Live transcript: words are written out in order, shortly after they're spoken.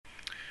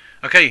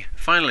Okay,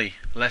 finally,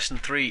 lesson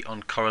 3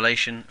 on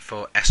correlation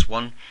for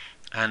S1,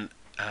 and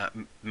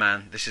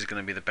man, this is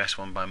going to be the best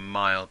one by a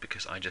mile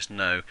because I just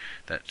know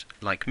that,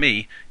 like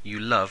me, you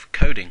love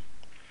coding.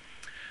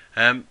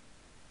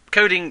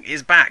 Coding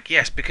is back,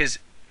 yes, because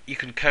you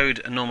can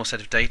code a normal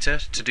set of data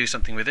to do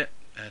something with it,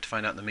 to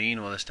find out the mean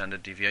or the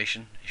standard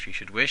deviation, if you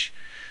should wish.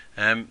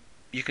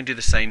 You can do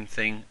the same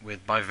thing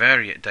with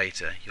bivariate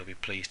data, you'll be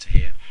pleased to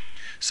hear.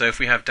 So if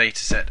we have data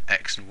set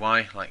x and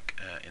y, like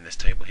in this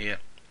table here,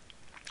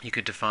 you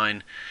could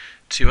define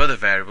two other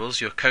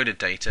variables, your coded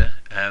data.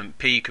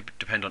 P could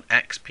depend on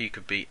x, P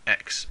could be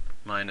x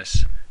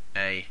minus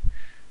a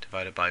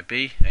divided by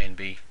b, a and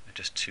b are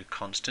just two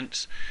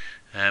constants,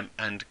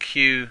 and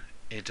Q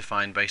is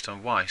defined based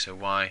on y, so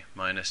y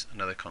minus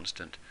another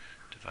constant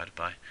divided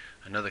by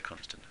another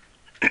constant.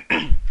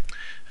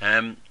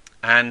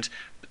 And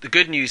the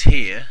good news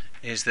here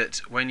is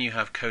that when you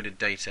have coded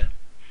data,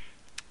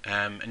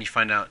 and you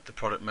find out the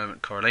product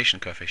moment correlation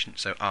coefficient,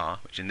 so R,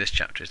 which in this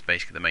chapter is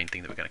basically the main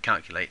thing that we're going to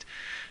calculate,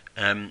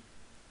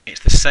 it's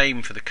the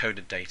same for the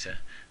coded data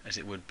as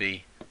it would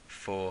be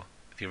for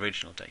the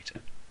original data.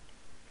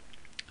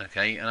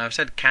 Okay, and I've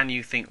said, can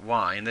you think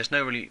why? And there's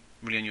no really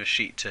on your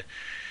sheet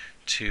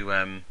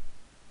to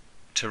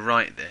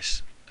write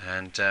this,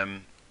 and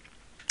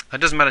that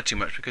doesn't matter too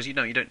much because you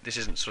don't. This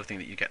isn't the sort of thing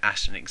that you get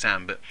asked in an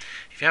exam. But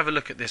if you have a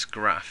look at this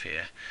graph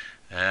here.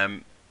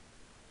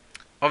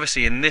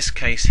 Obviously, in this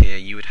case here,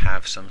 you would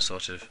have some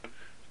sort of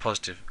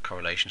positive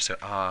correlation. So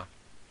R,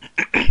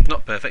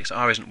 not perfect, so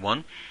R isn't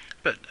 1,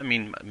 but I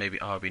mean maybe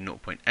R would be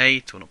 0.8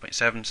 or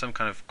 0.7, some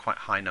kind of quite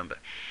high number.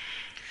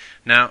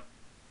 Now,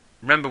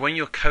 remember when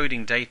you're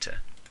coding data,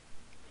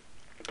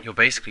 you're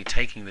basically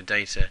taking the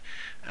data,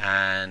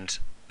 and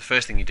the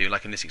first thing you do,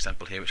 like in this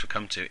example here, which we'll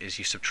come to, is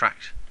you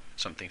subtract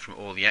something from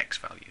all the x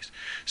values.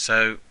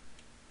 So,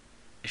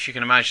 if you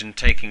can imagine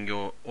taking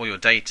all your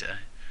data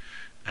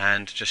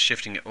and just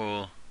shifting it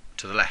all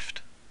to the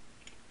left,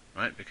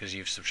 right? Because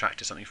you've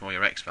subtracted something from all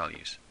your x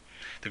values.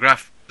 The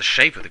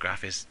shape of the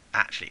graph is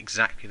actually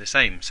exactly the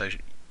same, so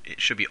it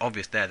should be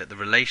obvious there that the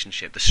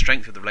relationship, the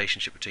strength of the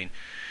relationship between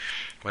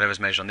whatever's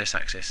measured on this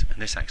axis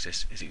and this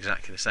axis is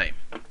exactly the same,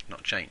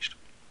 not changed.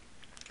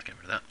 Let's get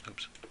rid of that.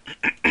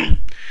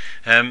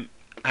 Oops.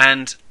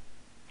 And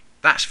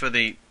that's for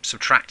the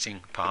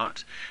subtracting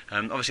part.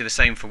 Obviously the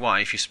same for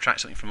y. If you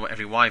subtract something from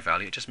every y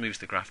value, it just moves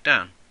the graph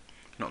down.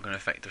 Not going to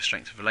affect the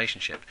strength of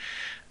relationship.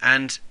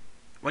 And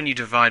when you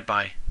divide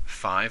by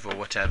 5 or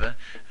whatever,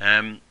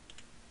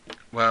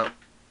 well,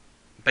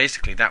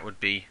 basically that would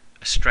be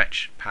a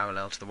stretch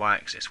parallel to the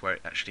y-axis where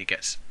it actually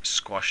gets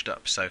squashed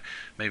up. So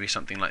maybe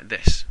something like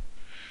this.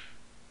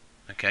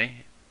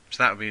 Okay,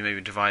 so that would be maybe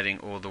dividing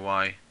all the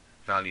y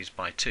values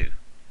by 2.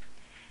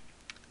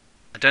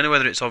 I don't know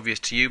whether it's obvious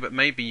to you, but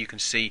maybe you can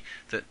see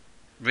that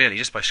really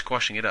just by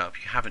squashing it up,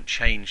 you haven't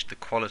changed the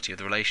quality of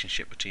the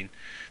relationship between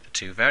the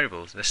two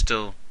variables. They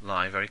still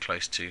lie very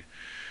close to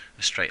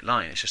a straight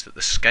line. It's just that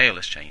the scale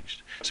has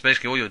changed. So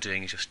basically all you're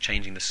doing is just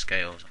changing the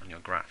scales on your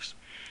graphs.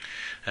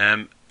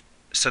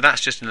 So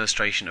that's just an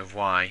illustration of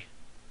why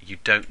you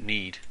don't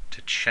need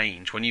to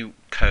change. When you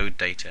code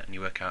data and you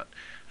work out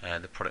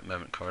the product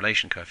moment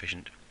correlation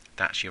coefficient,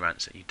 that's your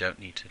answer. You don't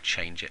need to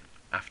change it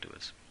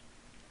afterwards.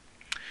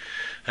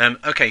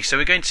 Okay, so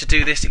we're going to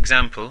do this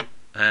example,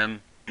 and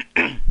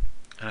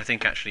I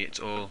think actually it's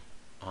all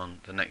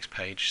on the next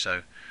page,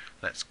 so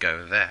let's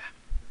go there.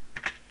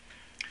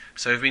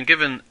 So we've been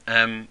given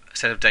a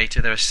set of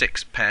data. There are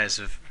 6 pairs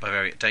of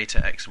bivariate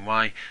data, x and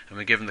y, and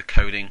we're given the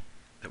coding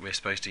that we're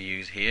supposed to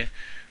use here.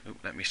 Ooh,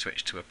 let me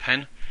switch to a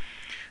pen.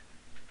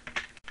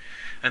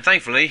 And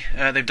thankfully,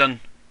 they've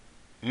done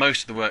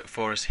most of the work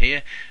for us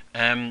here.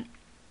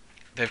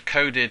 They've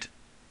coded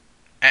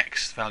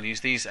x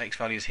values, these x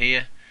values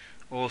here.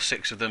 All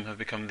 6 of them have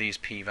become these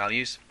p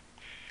values.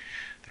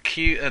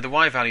 The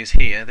y values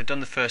here, they've done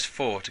the first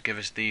 4 to give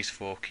us these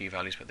 4 q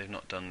values, but they've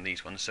not done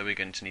these ones, so we're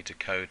going to need to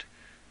code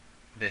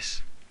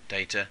this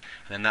data,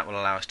 and then that will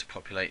allow us to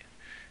populate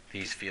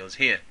these fields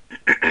here.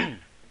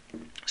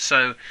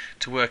 So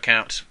to work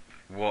out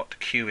what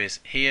q is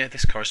here,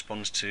 this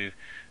corresponds to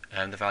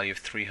the value of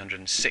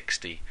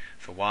 360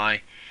 for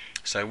y.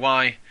 So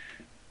y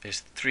is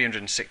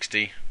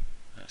 360,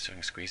 so I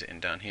can squeeze it in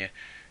down here,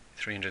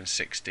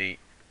 360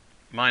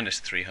 minus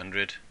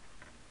 300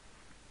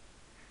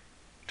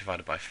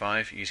 divided by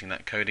 5 using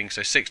that coding.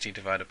 So 60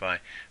 divided by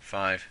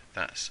 5,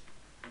 that's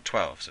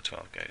 12, so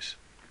 12 goes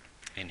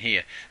in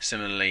here.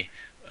 Similarly,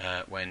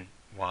 when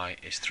y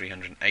is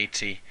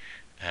 380,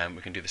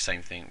 we can do the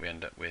same thing. We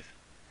end up with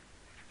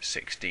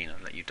 16.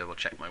 I'll let you double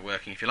check my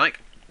working if you like.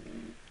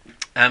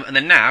 And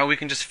then now we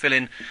can just fill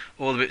in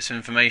all the bits of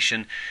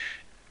information.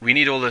 We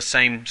need all the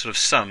same sort of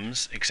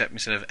sums, except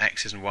instead of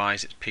x's and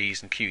y's, it's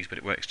p's and q's, but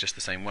it works just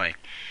the same way.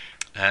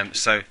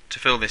 So to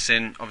fill this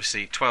in,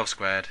 obviously 12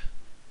 squared,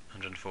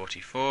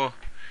 144,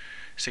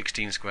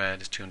 16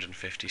 squared is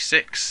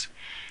 256,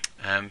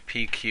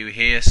 pq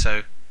here,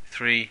 so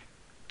 3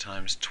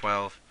 times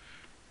 12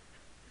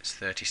 is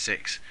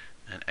 36,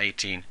 and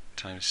 18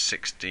 times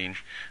 16.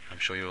 I'm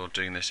sure you're all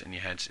doing this in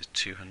your heads. Is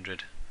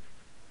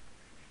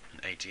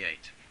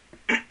 288.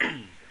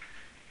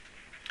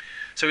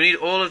 So we need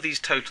all of these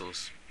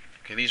totals.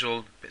 Okay, these are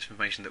all bits of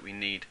information that we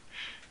need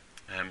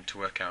to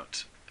work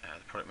out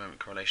the product moment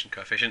correlation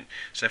coefficient.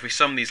 So if we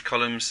sum these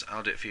columns,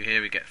 I'll do it for you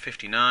here, we get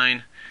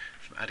 59.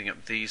 From adding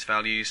up these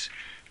values,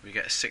 we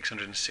get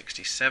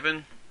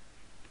 667.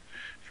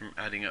 From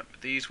adding up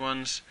these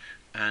ones,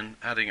 and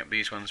adding up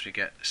these ones, we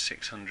get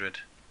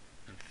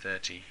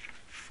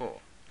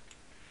 634.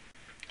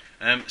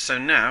 So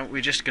now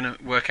we're just going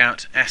to work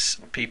out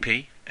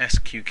SPP,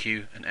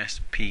 SQQ, and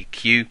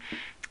SPQ,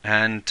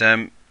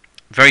 and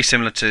very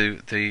similar to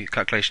the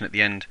calculation at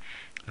the end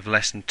of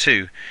lesson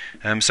 2.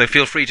 So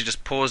feel free to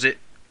just pause it,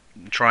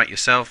 try it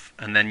yourself,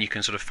 and then you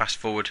can sort of fast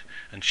forward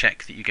and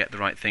check that you get the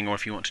right thing, or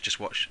if you want to just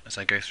watch as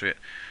I go through it,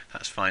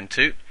 that's fine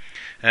too.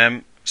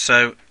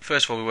 So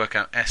first of all we work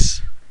out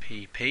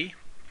SPP.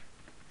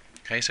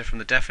 Okay, so from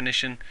the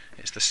definition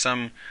it's the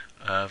sum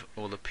of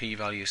all the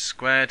p-values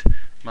squared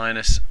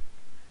minus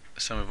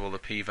the sum of all the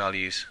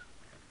p-values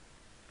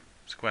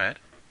squared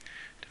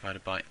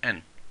divided by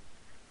n.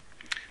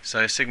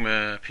 So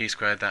sigma p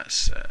squared,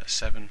 that's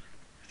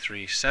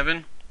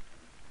 737.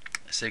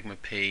 Sigma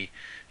p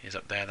is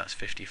up there, that's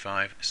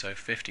 55. So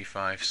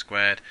 55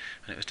 squared,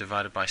 and it was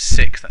divided by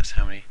 6. That's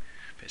how many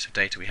bits of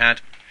data we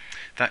had.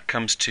 That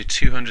comes to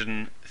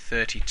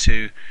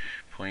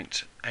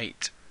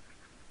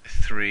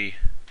 232.83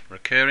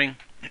 recurring.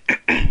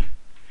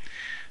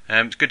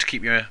 It's good to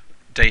keep your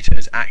data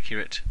as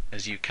accurate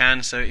as you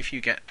can. So if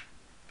you don't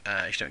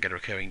get a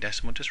recurring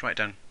decimal, just write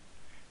down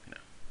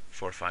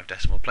 4 or 5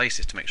 decimal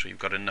places to make sure you've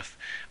got enough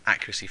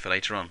accuracy for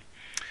later on.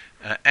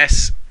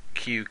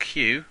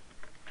 SQQ,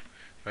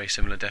 very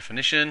similar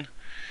definition.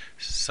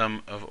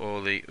 Sum of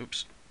all the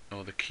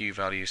q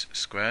values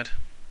squared,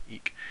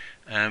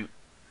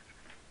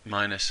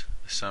 minus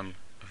the sum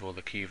of all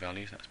the q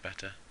values, that's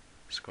better,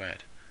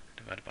 squared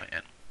divided by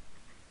n.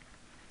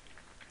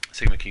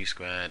 Sigma q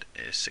squared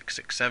is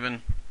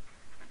 667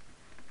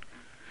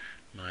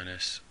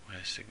 minus,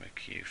 where's sigma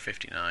q,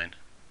 59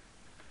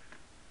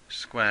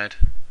 squared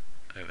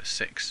over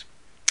 6,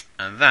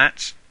 and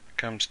that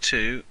comes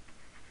to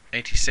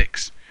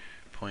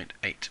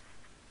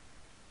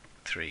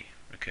 86.83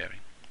 recurring.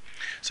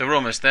 So we're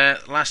almost there.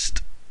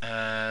 Last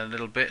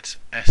little bit,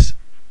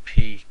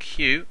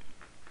 SPQ.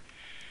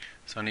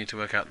 So I need to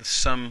work out the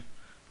sum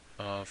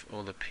of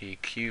all the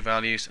PQ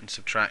values and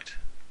subtract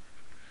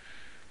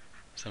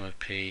sum of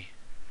P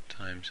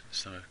times the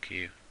sum of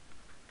Q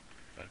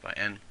divided by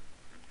N.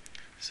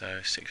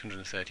 So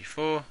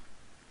 634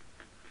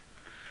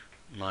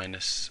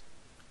 minus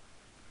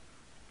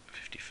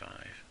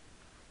 55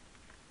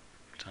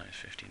 times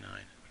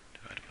 59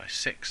 divided by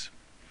 6,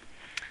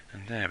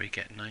 and there we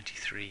get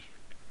 93.16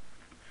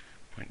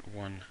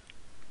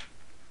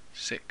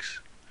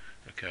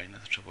 recurring.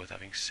 That's the trouble with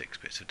having 6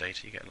 bits of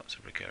data, you get lots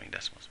of recurring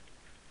decimals.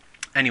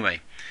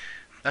 Anyway,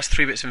 that's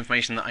 3 bits of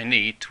information that I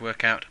need to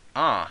work out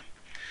R.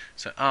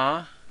 So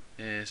R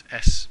is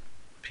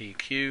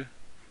SPQ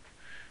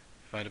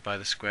divided by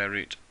the square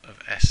root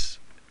of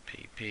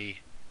SPP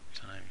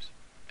times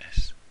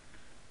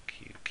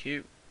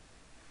SQQ.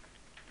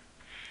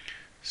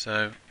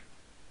 So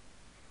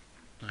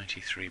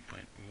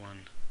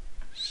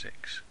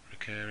 93.16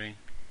 recurring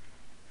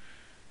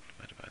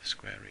divided by the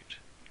square root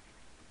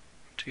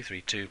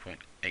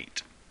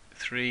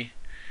 232.83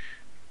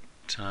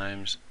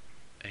 times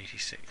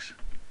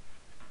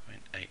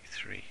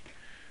 86.83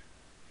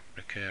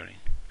 recurring.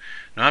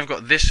 Now I've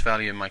got this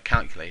value in my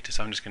calculator,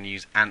 so I'm just going to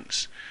use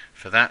ants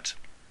for that.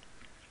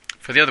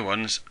 For the other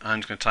ones,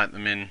 I'm just going to type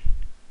them in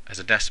as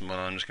a decimal,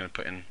 and I'm just going to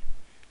put in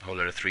a whole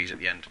load of 3's at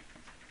the end.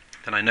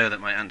 Then I know that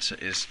my answer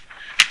is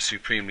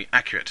supremely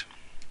accurate.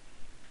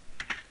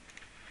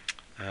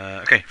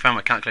 Okay, found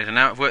my calculator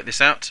now. I've worked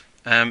this out.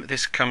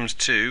 This comes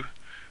to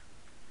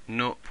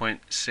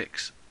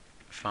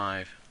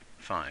 0.655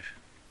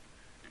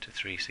 to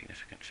 3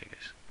 significant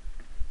figures.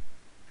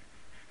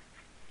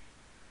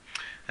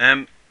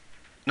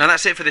 Now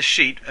that's it for this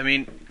sheet. I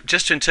mean,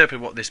 just to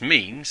interpret what this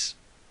means,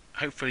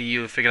 hopefully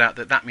you'll have figured out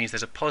that that means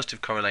there's a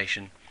positive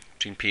correlation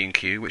between P and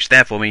Q, which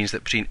therefore means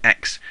that between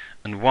X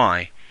and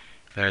Y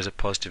there is a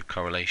positive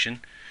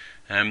correlation.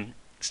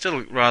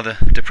 Still rather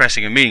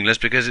depressing and meaningless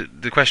because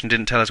the question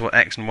didn't tell us what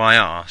X and Y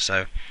are,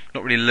 so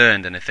not really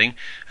learned anything.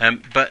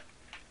 But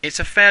it's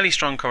a fairly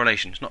strong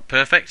correlation. It's not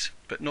perfect,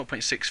 but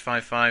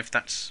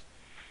 0.655,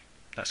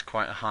 that's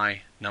quite a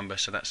high number,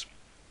 so that's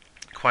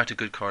quite a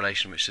good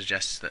correlation, which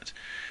suggests that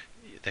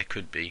there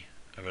could be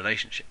a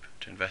relationship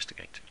to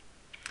investigate.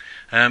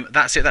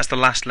 That's it. That's the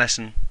last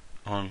lesson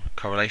on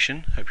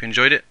correlation. Hope you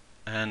enjoyed it,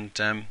 and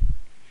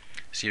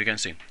see you again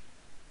soon.